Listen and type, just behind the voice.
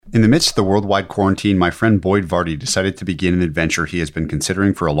In the midst of the worldwide quarantine, my friend Boyd Varty decided to begin an adventure he has been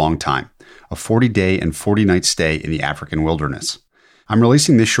considering for a long time, a 40-day and 40-night stay in the African wilderness. I'm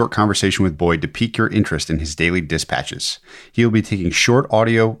releasing this short conversation with Boyd to pique your interest in his daily dispatches. He will be taking short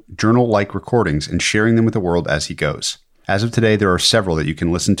audio, journal-like recordings and sharing them with the world as he goes. As of today, there are several that you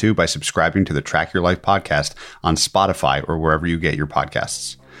can listen to by subscribing to the Track Your Life podcast on Spotify or wherever you get your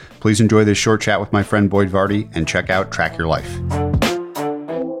podcasts. Please enjoy this short chat with my friend Boyd Varty and check out Track Your Life.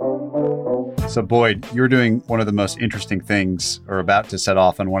 So Boyd, you're doing one of the most interesting things, or about to set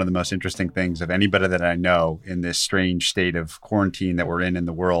off on one of the most interesting things of anybody that I know in this strange state of quarantine that we're in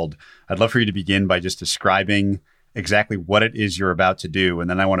the world. I'd love for you to begin by just describing exactly what it is you're about to do. And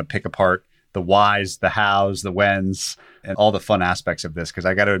then I want to pick apart the whys, the hows, the whens, and all the fun aspects of this, because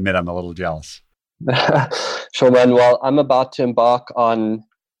I got to admit, I'm a little jealous. Sure, man. Well, I'm about to embark on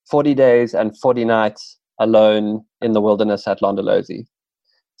 40 days and 40 nights alone in the wilderness at Londolozi.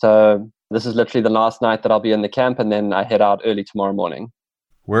 So this is literally the last night that I'll be in the camp, and then I head out early tomorrow morning.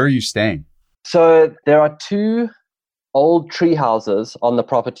 Where are you staying? So there are two old tree houses on the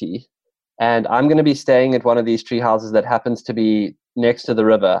property, and I'm going to be staying at one of these tree houses that happens to be next to the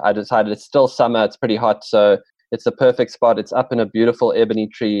river. I decided it's still summer, it's pretty hot, so it's the perfect spot. It's up in a beautiful ebony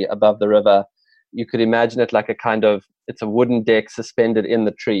tree above the river. You could imagine it like it's a wooden deck suspended in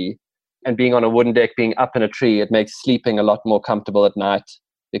the tree. And being on a wooden deck, being up in a tree, it makes sleeping a lot more comfortable at night,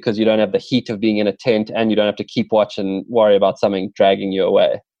 because you don't have the heat of being in a tent and you don't have to keep watch and worry about something dragging you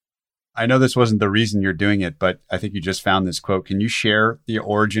away. I know this wasn't the reason you're doing it, but I think you just found this quote. Can you share the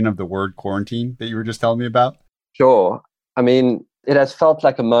origin of the word quarantine that you were just telling me about? Sure. I mean, it has felt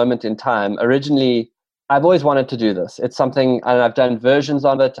like a moment in time. Originally, I've always wanted to do this. It's something, and I've done versions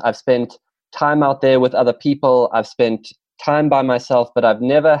of it. I've spent time out there with other people. I've spent time by myself, but I've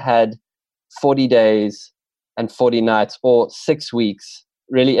never had 40 days and 40 nights or 6 weeks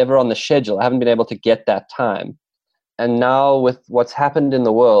really ever on the schedule. I haven't been able to get that time. And now with what's happened in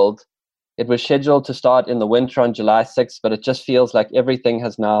the world, it was scheduled to start in the winter on July 6th, but it just feels like everything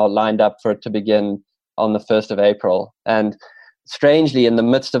has now lined up for it to begin on the 1st of April. And strangely, in the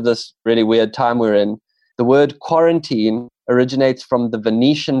midst of this really weird time we're in, the word quarantine originates from the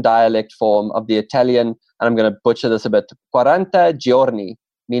Venetian dialect form of the Italian, and I'm going to butcher this a bit, 40 giorni,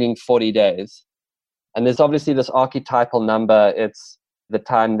 meaning 40 days. And there's obviously this archetypal number. It's the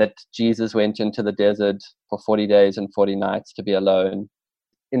time that Jesus went into the desert for 40 days and 40 nights to be alone.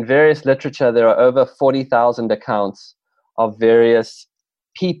 In various literature, there are over 40,000 accounts of various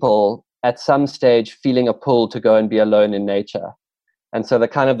people at some stage feeling a pull to go and be alone in nature. And so the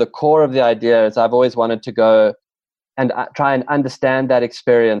core of the idea is I've always wanted to go and try and understand that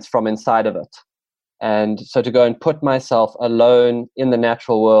experience from inside of it. And so to go and put myself alone in the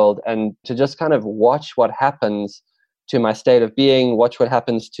natural world and to just kind of watch what happens to my state of being, watch what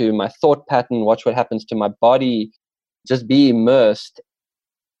happens to my thought pattern, watch what happens to my body, just be immersed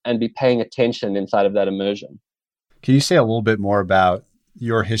and be paying attention inside of that immersion. Can you say a little bit more about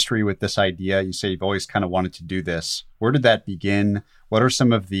your history with this idea? You say you've always kind of wanted to do this. Where did that begin? What are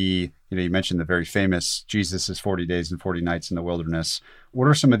some of the, you mentioned the very famous Jesus' 40 days and 40 nights in the wilderness. What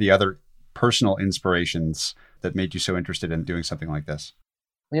are some of the other personal inspirations that made you so interested in doing something like this?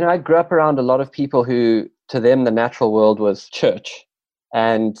 I grew up around a lot of people who, to them, the natural world was church.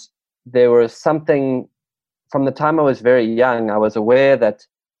 And there was something, from the time I was very young, I was aware that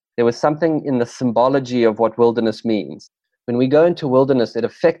there was something in the symbology of what wilderness means. When we go into wilderness, it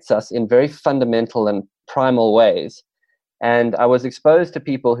affects us in very fundamental and primal ways. And I was exposed to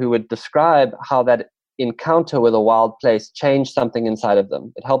people who would describe how that encounter with a wild place changed something inside of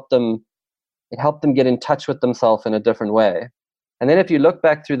them. It helped them get in touch with themselves in a different way. And then if you look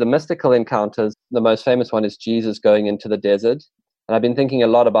back through the mystical encounters, the most famous one is Jesus going into the desert. And I've been thinking a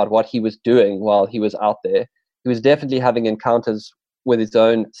lot about what he was doing while he was out there. He was definitely having encounters with his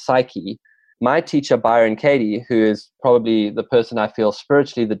own psyche. My teacher, Byron Katie, who is probably the person I feel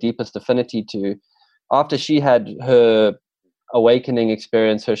spiritually the deepest affinity to, after she had her awakening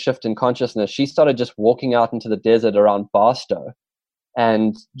experience, her shift in consciousness, she started just walking out into the desert around Barstow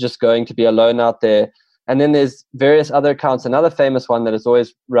and just going to be alone out there. And then there's various other accounts. Another famous one that has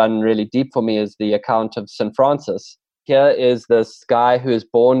always run really deep for me is the account of St. Francis. Here is this guy who is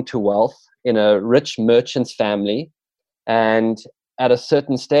born to wealth in a rich merchant's family. And at a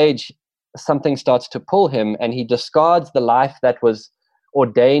certain stage, something starts to pull him and he discards the life that was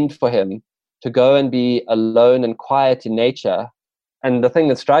ordained for him to go and be alone and quiet in nature. And the thing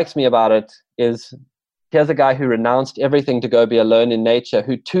that strikes me about it is here's a guy who renounced everything to go be alone in nature,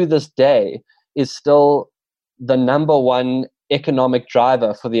 who to this day is still the number one economic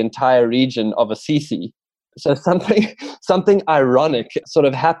driver for the entire region of Assisi. So something ironic sort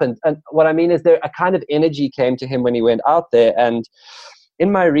of happened. And what I mean is there a kind of energy came to him when he went out there. And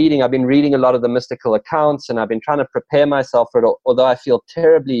in my reading, I've been reading a lot of the mystical accounts, and I've been trying to prepare myself for it, although I feel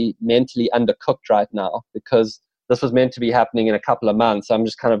terribly mentally undercooked right now because this was meant to be happening in a couple of months. I'm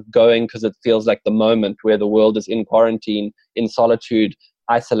just kind of going because it feels like the moment where the world is in quarantine, in solitude,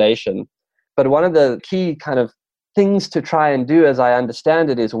 isolation. But one of the key kind of things to try and do, as I understand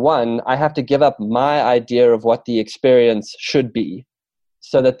it, is one, I have to give up my idea of what the experience should be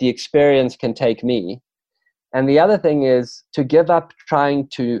so that the experience can take me. And the other thing is to give up trying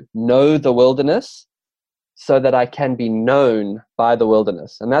to know the wilderness so that I can be known by the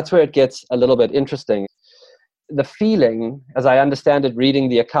wilderness. And that's where it gets a little bit interesting. The feeling, as I understand it, reading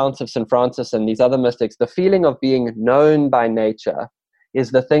the accounts of St. Francis and these other mystics, the feeling of being known by nature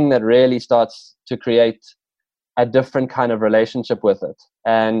is the thing that really starts to create a different kind of relationship with it.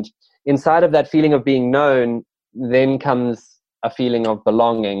 And inside of that feeling of being known, then comes a feeling of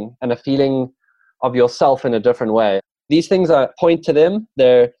belonging and a feeling of yourself in a different way. These things point to them.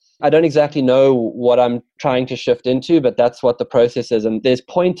 I don't exactly know what I'm trying to shift into, but that's what the process is. And there's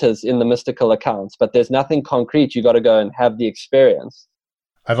pointers in the mystical accounts, but there's nothing concrete. You got to go and have the experience.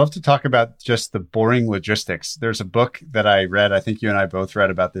 I'd love to talk about just the boring logistics. There's a book that I read, I think you and I both read,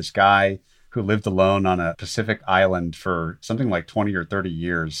 about this guy who lived alone on a Pacific island for something like 20 or 30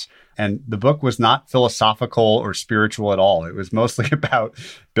 years. And the book was not philosophical or spiritual at all. It was mostly about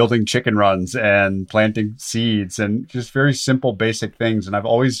building chicken runs and planting seeds and just very simple, basic things. And I've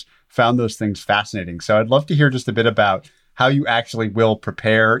always found those things fascinating. So I'd love to hear just a bit about how you actually will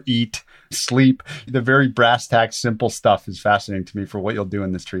prepare, eat, sleep. The very brass tacks, simple stuff is fascinating to me for what you'll do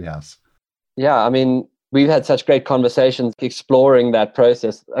in this treehouse. Yeah, I mean, we've had such great conversations exploring that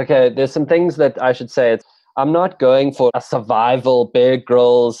process. Okay, there's some things that I should say. I'm not going for a survival Bear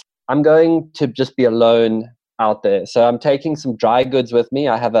Grylls. I'm going to just be alone out there. So I'm taking some dry goods with me.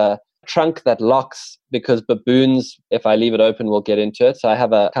 I have a trunk that locks because baboons, if I leave it open, will get into it. So I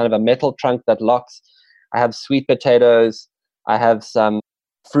have a kind of a metal trunk that locks. I have sweet potatoes. I have some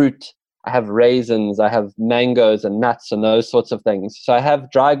fruit. I have raisins. I have mangoes and nuts and those sorts of things. So I have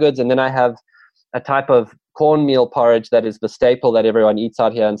dry goods, and then I have a type of cornmeal porridge that is the staple that everyone eats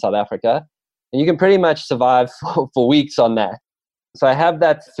out here in South Africa. And you can pretty much survive for weeks on that. So I have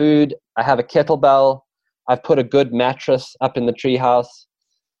that food. I have a kettlebell. I've put a good mattress up in the treehouse.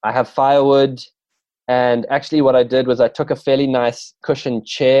 I have firewood. And actually what I did was I took a fairly nice cushioned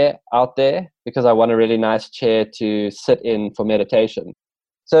chair out there because I want a really nice chair to sit in for meditation.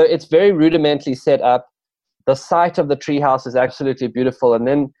 So it's very rudimentally set up. The site of the treehouse is absolutely beautiful. And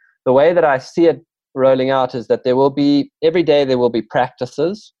then the way that I see it rolling out is that every day there will be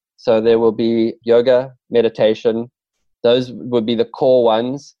practices. So there will be yoga, meditation. Those would be the core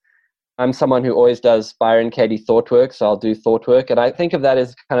ones. I'm someone who always does Byron Katie thought work, so I'll do thought work. And I think of that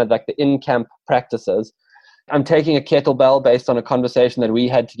as kind of like the in-camp practices. I'm taking a kettlebell based on a conversation that we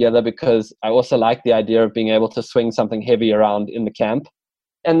had together because I also like the idea of being able to swing something heavy around in the camp.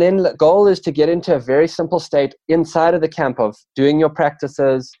 And then the goal is to get into a very simple state inside of the camp of doing your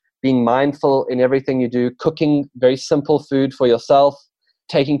practices, being mindful in everything you do, cooking very simple food for yourself,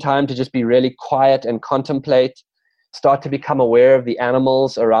 taking time to just be really quiet and contemplate, start to become aware of the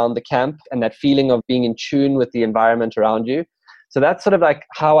animals around the camp and that feeling of being in tune with the environment around you. So that's sort of like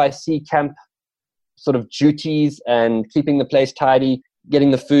how I see camp sort of duties, and keeping the place tidy,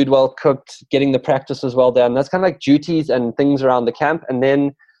 getting the food well cooked, getting the practices well done. That's kind of like duties and things around the camp. And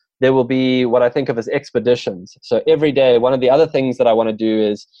then there will be what I think of as expeditions. So every day, one of the other things that I want to do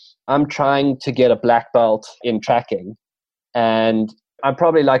is I'm trying to get a black belt in tracking. And I'm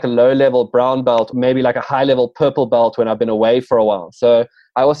probably like a low-level brown belt, maybe like a high-level purple belt when I've been away for a while. So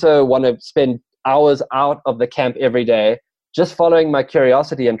I also want to spend hours out of the camp every day just following my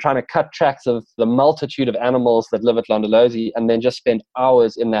curiosity and trying to cut tracks of the multitude of animals that live at Londolozi, and then just spend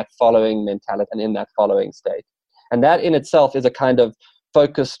hours in that following mentality and in that following state. And that in itself is a kind of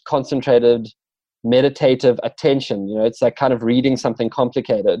focused, concentrated, meditative attention. It's like kind of reading something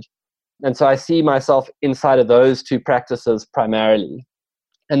complicated. And so I see myself inside of those two practices primarily.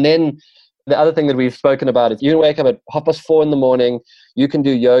 And then the other thing that we've spoken about is you can wake up at 4:30 a.m. You can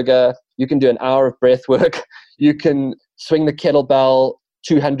do yoga. You can do an hour of breath work. You can swing the kettlebell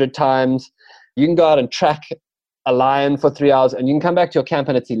 200 times. You can go out and track a lion for 3 hours, and you can come back to your camp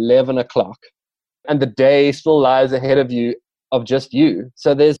and it's 11 o'clock. And the day still lies ahead of you of just you.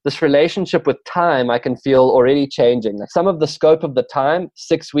 So there's this relationship with time I can feel already changing. Like some of the scope of the time,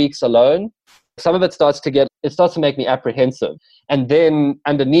 6 weeks alone, some of it starts to make me apprehensive. And then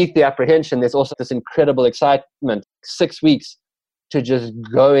underneath the apprehension, there's also this incredible excitement. 6 weeks, to just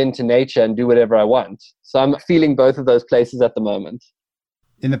go into nature and do whatever I want. So I'm feeling both of those places at the moment.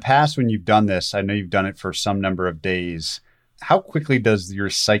 In the past, when you've done this, I know you've done it for some number of days. How quickly does your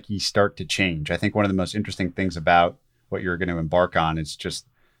psyche start to change? I think one of the most interesting things about what you're going to embark on is just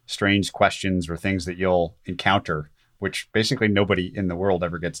strange questions or things that you'll encounter, which basically nobody in the world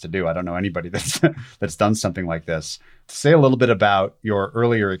ever gets to do. I don't know anybody that's done something like this. Say a little bit about your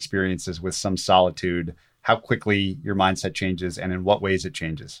earlier experiences with some solitude, how quickly your mindset changes, and in what ways it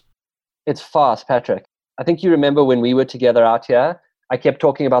changes. It's fast, Patrick. I think you remember when we were together out here, I kept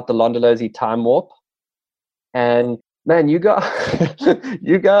talking about the Londolozi time warp. And man, you go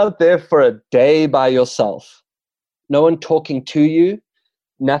you go out there for a day by yourself. No one talking to you,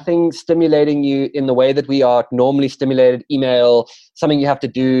 nothing stimulating you in the way that we are normally stimulated, email, something you have to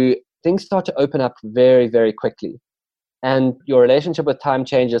do. Things start to open up very, very quickly. And your relationship with time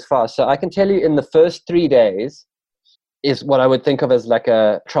changes fast. So I can tell you in the first 3 days is what I would think of as like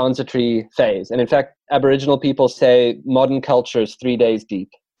a transitory phase. And in fact, Aboriginal people say modern culture is 3 days deep.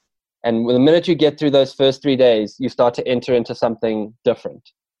 And the minute you get through those first 3 days, you start to enter into something different.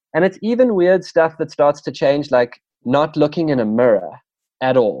 And it's even weird stuff that starts to change, like not looking in a mirror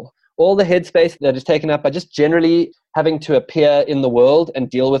at all. All the headspace that is taken up by just generally having to appear in the world and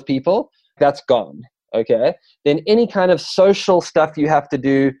deal with people, that's gone. Okay. Then any kind of social stuff you have to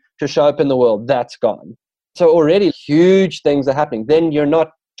do to show up in the world, that's gone. So already huge things are happening. Then you're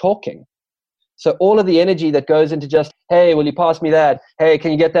not talking. So all of the energy that goes into just, hey, will you pass me that? Hey,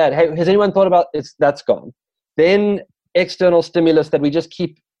 can you get that? Hey, has anyone thought about it? That's gone. Then external stimulus that we just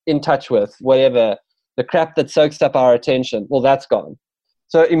keep in touch with, whatever, the crap that soaks up our attention, well, that's gone.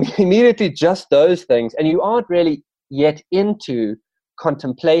 So immediately just those things. And you aren't really yet into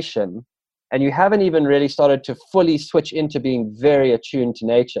contemplation. And you haven't even really started to fully switch into being very attuned to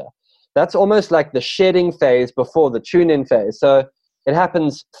nature. That's almost like the shedding phase before the tune-in phase. So it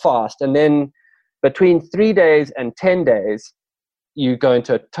happens fast. And then between 3 days and 10 days, you go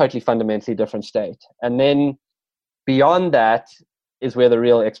into a totally fundamentally different state. And then beyond that is where the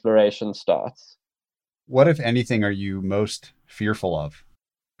real exploration starts. What, if anything, are you most fearful of?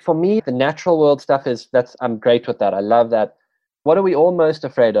 For me, the natural world stuff I'm great with that. I love that. What are we all most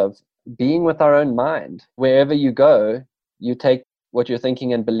afraid of? Being with our own mind. Wherever you go, you take what you're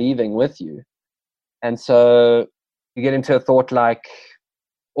thinking and believing with you. And so you get into a thought like,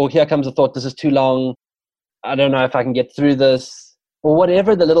 or here comes a thought, this is too long. I don't know if I can get through this. Or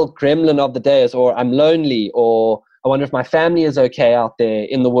whatever the little gremlin of the day is, or I'm lonely, or I wonder if my family is okay out there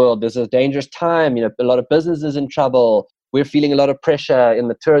in the world. There's a dangerous time. A lot of businesses in trouble. We're feeling a lot of pressure in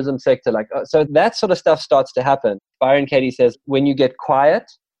the tourism sector. So that sort of stuff starts to happen. Byron Katie says, when you get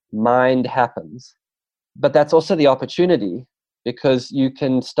quiet, mind happens. But that's also the opportunity, because you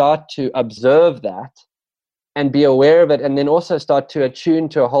can start to observe that and be aware of it, and then also start to attune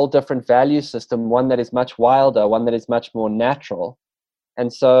to a whole different value system, one that is much wilder, one that is much more natural.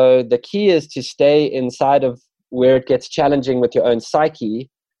 And so the key is to stay inside of where it gets challenging with your own psyche.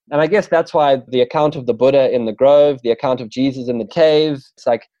 And I guess that's why the account of the Buddha in the grove, the account of Jesus in the cave, it's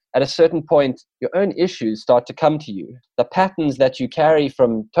like at a certain point, your own issues start to come to you. The patterns that you carry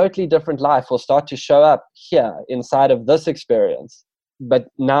from totally different life will start to show up here inside of this experience. But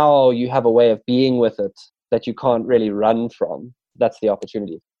now you have a way of being with it that you can't really run from. That's the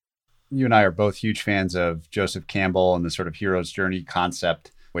opportunity. You and I are both huge fans of Joseph Campbell and the sort of hero's journey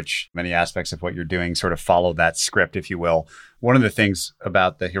concept, which many aspects of what you're doing sort of follow that script, if you will. One of the things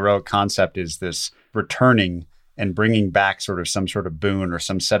about the heroic concept is this returning and bringing back sort of some sort of boon or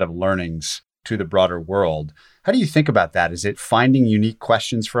some set of learnings to the broader world. How do you think about that? Is it finding unique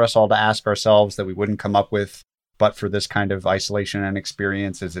questions for us all to ask ourselves that we wouldn't come up with but for this kind of isolation and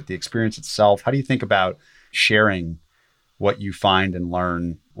experience? Is it the experience itself? How do you think about sharing what you find and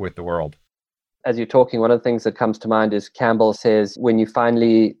learn with the world? As you're talking, one of the things that comes to mind is Campbell says, when you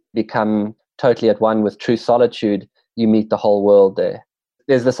finally become totally at one with true solitude, you meet the whole world there.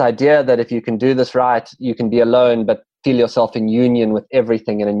 There's this idea that if you can do this right, you can be alone, but feel yourself in union with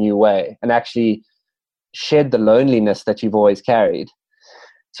everything in a new way and actually shed the loneliness that you've always carried.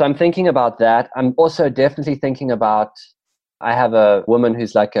 So I'm thinking about that. I'm also definitely thinking about, I have a woman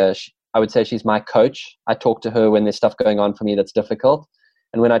who's like I would say she's my coach. I talk to her when there's stuff going on for me that's difficult.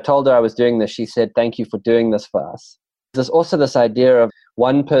 And when I told her I was doing this, she said, thank you for doing this for us. There's also this idea of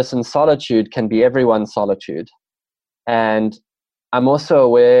one person's solitude can be everyone's solitude. And I'm also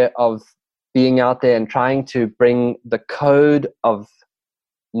aware of being out there and trying to bring the code of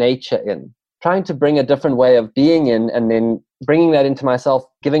nature in, trying to bring a different way of being in, and then bringing that into myself,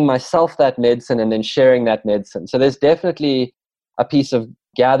 giving myself that medicine and then sharing that medicine. So there's definitely a piece of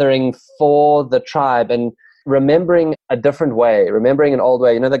gathering for the tribe. And remembering a different way, remembering an old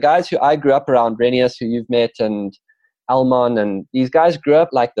way. The guys who I grew up around, Renius, who you've met, and Almon, and these guys grew up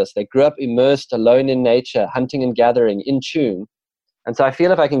like this. They grew up immersed, alone in nature, hunting and gathering, in tune. And so I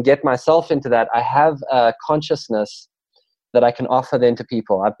feel if I can get myself into that, I have a consciousness that I can offer then to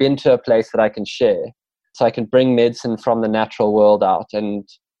people. I've been to a place that I can share. So I can bring medicine from the natural world out and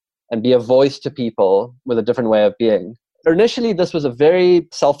be a voice to people with a different way of being. Initially, this was a very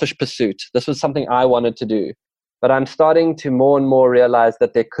selfish pursuit. This was something I wanted to do. But I'm starting to more and more realize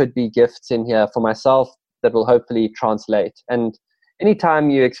that there could be gifts in here for myself that will hopefully translate. And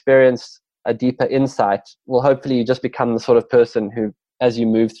anytime you experience a deeper insight, will hopefully you just become the sort of person who, as you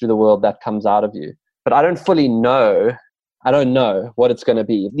move through the world, that comes out of you. But I don't fully know. I don't know what it's going to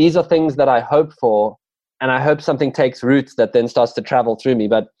be. These are things that I hope for, and I hope something takes roots that then starts to travel through me.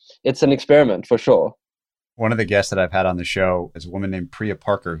 But it's an experiment for sure. One of the guests that I've had on the show is a woman named Priya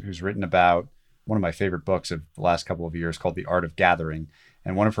Parker, who's written about one of my favorite books of the last couple of years called The Art of Gathering.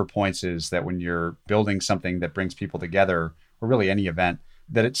 And one of her points is that when you're building something that brings people together, or really any event,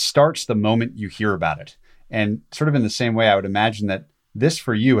 that it starts the moment you hear about it. And sort of in the same way, I would imagine that this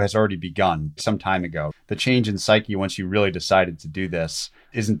for you has already begun some time ago. The change in psyche, once you really decided to do this,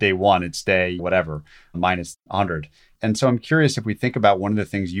 isn't day one, it's day whatever, minus 100. And so I'm curious if we think about one of the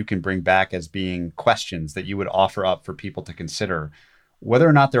things you can bring back as being questions that you would offer up for people to consider, whether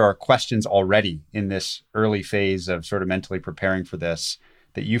or not there are questions already in this early phase of sort of mentally preparing for this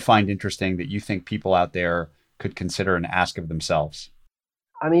that you find interesting, that you think people out there could consider and ask of themselves.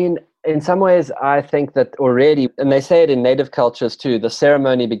 I mean, in some ways, I think that already, and they say it in native cultures too, the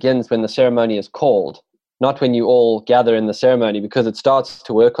ceremony begins when the ceremony is called, not when you all gather in the ceremony, because it starts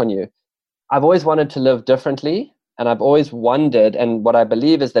to work on you. I've always wanted to live differently, and I've always wondered, and what I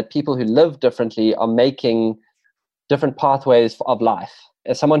believe is that people who live differently are making different pathways of life.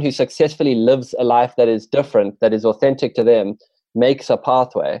 As someone who successfully lives a life that is different, that is authentic to them, makes a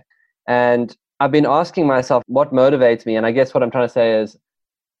pathway. And I've been asking myself what motivates me, and I guess what I'm trying to say is,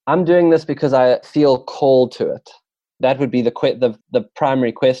 I'm doing this because I feel called to it. That would be the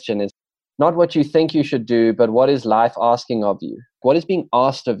primary question, is not what you think you should do, but what is life asking of you? What is being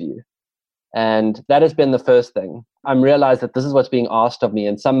asked of you? And that has been the first thing. I'm realized that this is what's being asked of me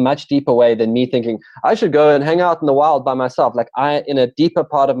in some much deeper way than me thinking I should go and hang out in the wild by myself. Like in a deeper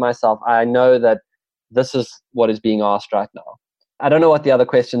part of myself, I know that this is what is being asked right now. I don't know what the other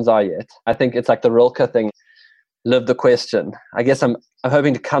questions are yet. I think it's like the Rilke thing. Live the question. I guess I'm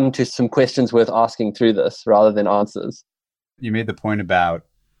hoping to come to some questions worth asking through this rather than answers. You made the point about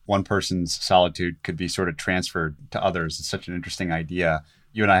one person's solitude could be sort of transferred to others. It's such an interesting idea.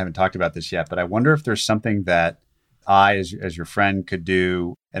 You and I haven't talked about this yet, but I wonder if there's something that I, as your friend, could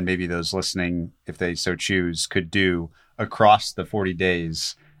do, and maybe those listening, if they so choose, could do across the 40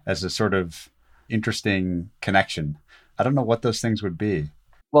 days as a sort of interesting connection. I don't know what those things would be.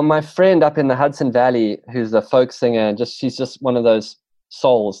 Well, my friend up in the Hudson Valley, who's a folk singer, she's just one of those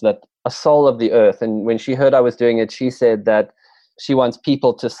souls, that a soul of the earth. And when she heard I was doing it, she said that she wants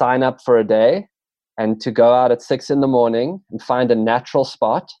people to sign up for a day and to go out at 6 a.m. and find a natural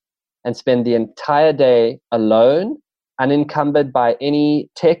spot and spend the entire day alone, unencumbered by any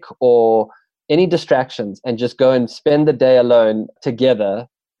tech or any distractions, and just go and spend the day alone together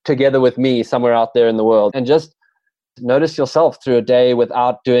with me somewhere out there in the world, and just notice yourself through a day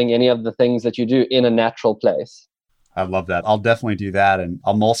without doing any of the things that you do in a natural place. I love that. I'll definitely do that. And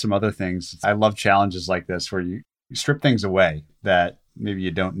I'll mull some other things. I love challenges like this where you strip things away that maybe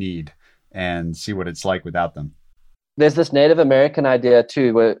you don't need and see what it's like without them. There's this Native American idea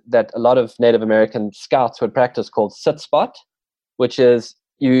too, that a lot of Native American scouts would practice, called sit spot, which is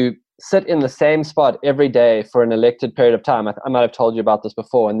you sit in the same spot every day for an elected period of time. I might have told you about this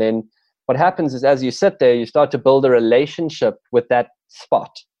before. And then what happens is, as you sit there, you start to build a relationship with that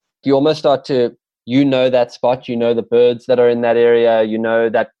spot. You almost start to, that spot, the birds that are in that area,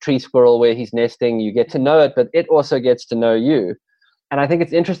 that tree squirrel where he's nesting, you get to know it, but it also gets to know you. And I think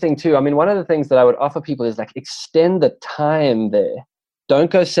it's interesting too. I mean, one of the things that I would offer people is like extend the time there.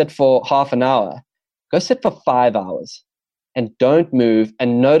 Don't go sit for half an hour. Go sit for 5 hours and don't move,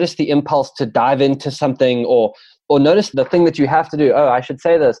 and notice the impulse to dive into something or notice the thing that you have to do. Oh, I should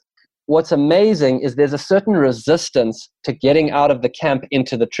say this. What's amazing is there's a certain resistance to getting out of the camp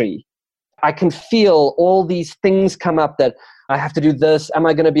into the tree. I can feel all these things come up that I have to do this. Am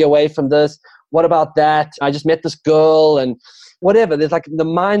I going to be away from this? What about that? I just met this girl and whatever. There's like the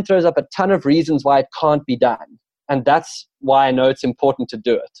mind throws up a ton of reasons why it can't be done. And that's why I know it's important to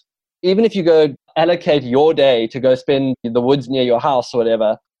do it. Even if you go allocate your day to go spend in the woods near your house or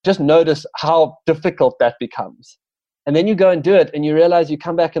whatever, just notice how difficult that becomes. And then you go and do it and you realize you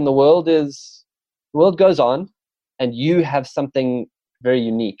come back and the world is The world goes on and you have something very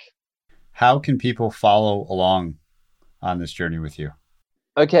unique. How can people follow along on this journey with you?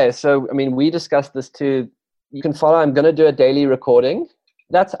 Okay, so we discussed this too. You can follow. I'm going to do a daily recording.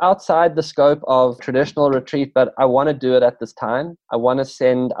 That's outside the scope of traditional retreat, but I want to do it at this time. I want to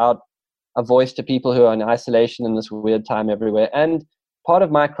send out a voice to people who are in isolation in this weird time everywhere. And part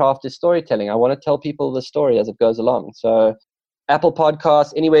of my craft is storytelling. I want to tell people the story as it goes along. So Apple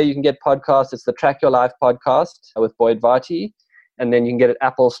Podcasts, anywhere you can get podcasts, it's the Track Your Life podcast with Boyd Varty. And then you can get it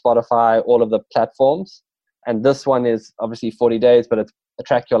Apple, Spotify, all of the platforms. And this one is obviously 40 days, but it's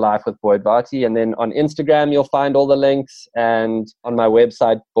Track Your Life with Boyd Varty. And then on Instagram, you'll find all the links. And on my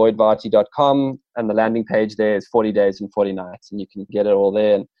website, boydvarty.com, and the landing page there is 40 days and 40 nights. And you can get it all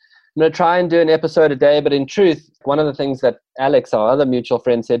there. And I'm going to try and do an episode a day. But in truth, one of the things that Alex, our other mutual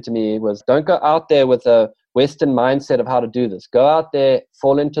friend, said to me was, don't go out there with a Western mindset of how to do this. Go out there,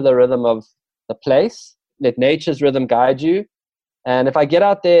 fall into the rhythm of the place. Let nature's rhythm guide you. And if I get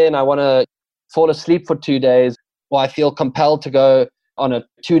out there and I want to fall asleep for 2 days, or I feel compelled to go on a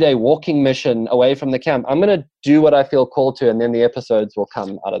 2-day walking mission away from the camp, I'm going to do what I feel called to, and then the episodes will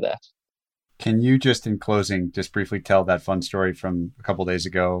come out of that. Can you just, in closing, just briefly tell that fun story from a couple of days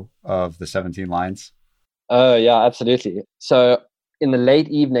ago of the 17 lions? Oh, yeah, absolutely. So in the late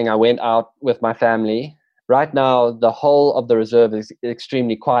evening, I went out with my family. Right now, the whole of the reserve is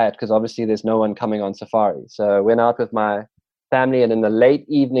extremely quiet because obviously there's no one coming on safari. So I went out with my family, and in the late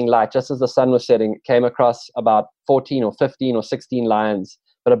evening light, just as the sun was setting, came across about 14 or 15 or 16 lions,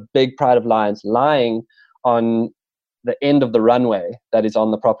 but a big pride of lions lying on the end of the runway that is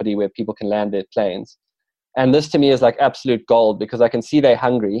on the property where people can land their planes. And this to me is like absolute gold because I can see they're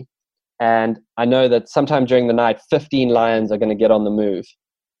hungry. And I know that sometime during the night, 15 lions are going to get on the move.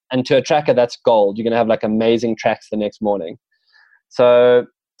 And to a tracker, that's gold. You're going to have like amazing tracks the next morning. So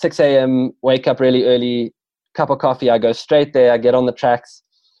 6 a.m., wake up really early, cup of coffee, I go straight there, I get on the tracks,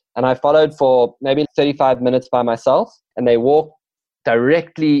 and I followed for maybe 35 minutes by myself, and they walk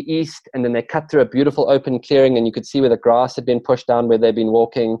directly east, and then they cut through a beautiful open clearing, and you could see where the grass had been pushed down where they'd been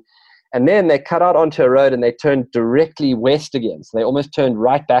walking, and then they cut out onto a road and they turned directly west again, so they almost turned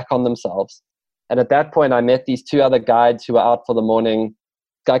right back on themselves. And at that point I met these two other guides who were out for the morning,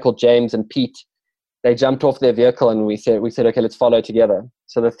 a guy called James and Pete. They jumped off their vehicle and we said, okay, let's follow together.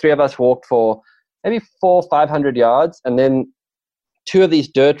 So the three of us walked for maybe 400 or 500 yards, and then two of these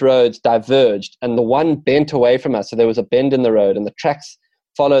dirt roads diverged, and the one bent away from us. So there was a bend in the road, and the tracks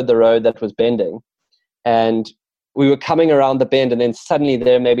followed the road that was bending. And we were coming around the bend, and then suddenly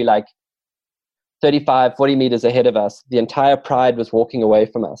there, maybe like 35, 40 meters ahead of us, the entire pride was walking away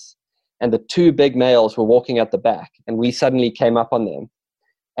from us. And the two big males were walking at the back, and we suddenly came up on them.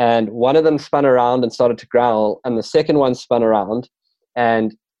 And one of them spun around and started to growl, and the second one spun around,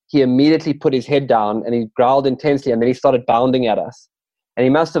 and he immediately put his head down and he growled intensely, and then he started bounding at us. And he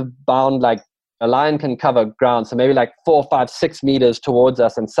must have bound like a lion can cover ground, so maybe like 4, 5, 6 meters towards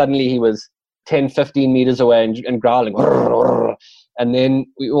us, and suddenly he was 10, 15 meters away and growling. And then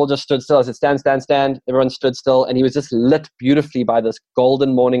we all just stood still. I said, stand, stand, stand. Everyone stood still, and he was just lit beautifully by this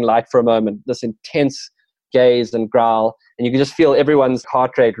golden morning light for a moment, this intense gaze and growl, and you could just feel everyone's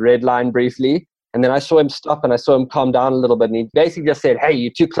heart rate redline briefly. And then I saw him stop, and I saw him calm down a little bit, and he basically just said, hey,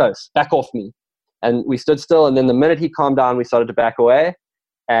 you're too close, back off me. And we stood still, and then the minute he calmed down, we started to back away,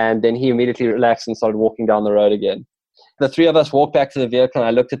 and then he immediately relaxed and started walking down the road again. The three of us walked back to the vehicle, and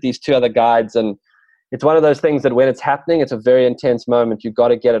I looked at these two other guides, and it's one of those things that when it's happening, it's a very intense moment. You've got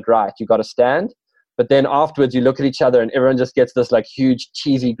to get it right. You've got to stand. But then afterwards, you look at each other, and everyone just gets this like huge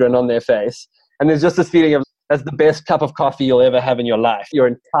cheesy grin on their face. And there's just this feeling of, that's the best cup of coffee you'll ever have in your life. Your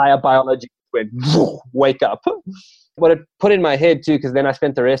entire biology went, wake up. What it put in my head too, because then I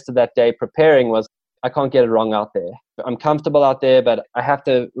spent the rest of that day preparing, was I can't get it wrong out there. I'm comfortable out there, but I have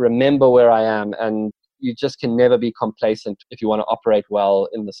to remember where I am. And you just can never be complacent if you want to operate well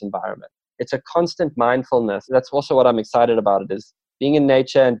in this environment. It's a constant mindfulness. That's also what I'm excited about. It is being in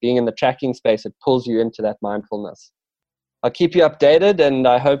nature and being in the tracking space. It pulls you into that mindfulness. I'll keep you updated, and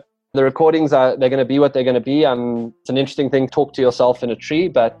I hope the recordings they're going to be what they're going to be. It's an interesting thing to talk to yourself in a tree,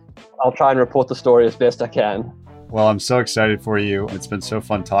 but I'll try and report the story as best I can. Well, I'm so excited for you. It's been so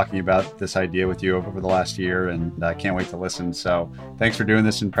fun talking about this idea with you over the last year, and I can't wait to listen. So thanks for doing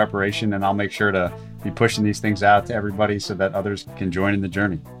this in preparation, and I'll make sure to be pushing these things out to everybody so that others can join in the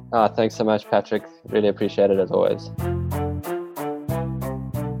journey. Thanks so much, Patrick. Really appreciate it as always.